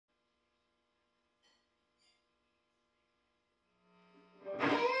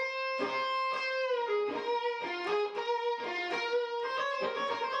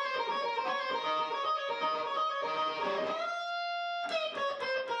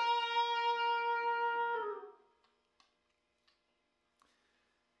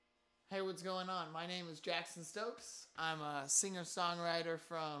Hey, what's going on? My name is Jackson Stokes. I'm a singer-songwriter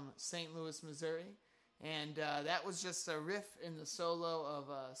from St. Louis, Missouri. And that was just a riff in the solo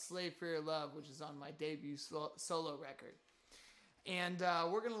of Slave for Your Love, which is on my debut solo record. And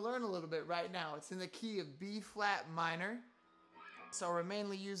we're going to learn a little bit right now. It's in the key of B-flat minor. So we're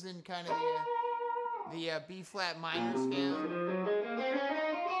mainly using kind of the B-flat minor scale.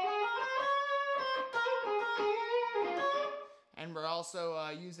 And we're also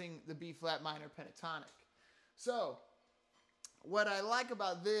using the B-flat minor pentatonic. So, what I like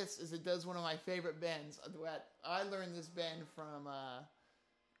about this is it does one of my favorite bends. I learned this bend from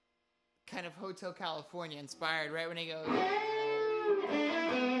kind of Hotel California, inspired right when he goes.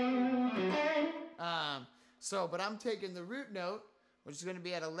 But I'm taking the root note, which is going to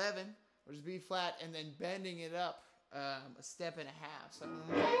be at 11, which is B-flat, and then bending it up a step and a half. So.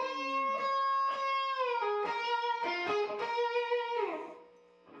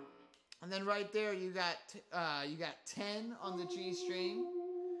 And then right there you got 10 on the G string,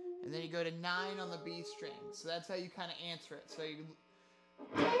 and then you go to 9 on the B string. So that's how you kind of answer it. So you.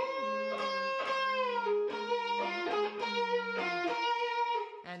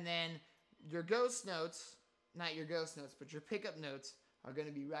 And then your ghost notes, not your ghost notes, but your pickup notes are going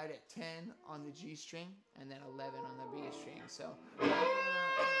to be right at 10 on the G string, and then 11 on the B string. So.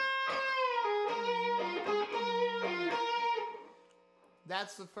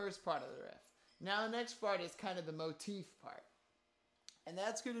 That's the first part of the riff. Now the next part is kind of the motif part. And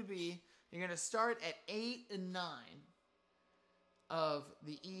that's going to be, you're going to start at 8 and 9 of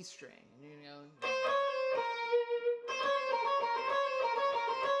the E string. You know.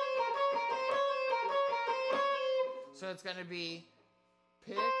 So it's going to be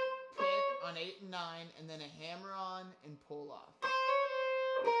pick on 8 and 9, and then a hammer on and pull off.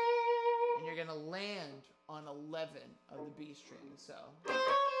 And you're going to land on 11 of the B string. So,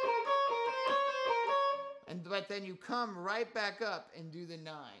 but then you come right back up and do the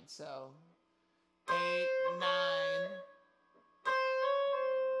 9. So 8, 9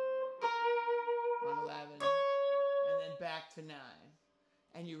 on 11, and then back to 9.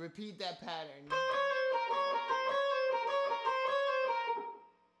 And you repeat that pattern.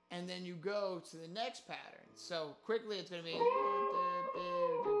 And then you go to the next pattern. So quickly it's going to be.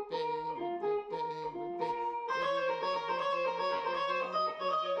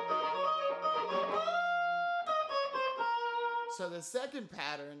 So the second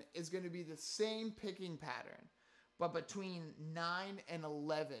pattern is going to be the same picking pattern, but between 9 and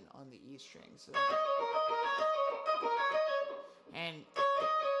 11 on the E string. So, and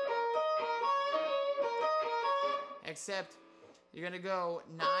except you're going to go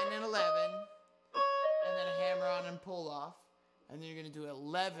 9 and 11, and then a hammer on and pull off, and then you're going to do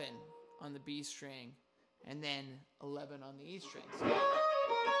 11 on the B string, and then 11 on the E string.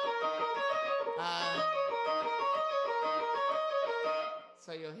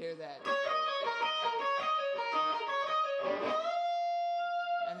 So you'll hear that.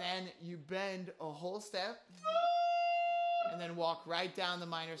 And then you bend a whole step, and then walk right down the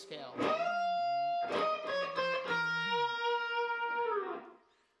minor scale.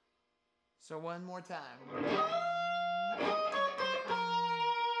 So one more time.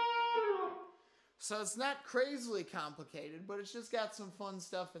 So it's not crazily complicated, but it's just got some fun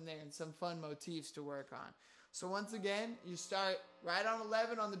stuff in there and some fun motifs to work on. So once again, you start right on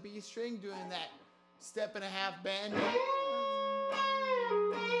 11 on the B string, doing that step and a half bend.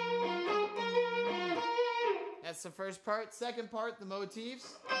 That's the first part. Second part, the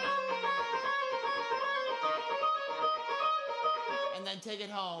motifs. And then take it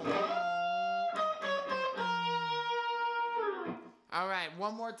home. All right,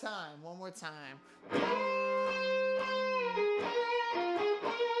 one more time.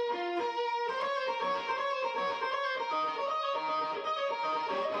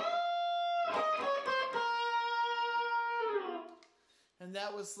 And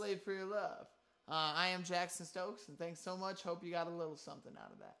that was Slave for Your Love. I am Jackson Stokes, and thanks so much. Hope you got a little something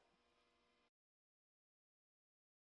out of that.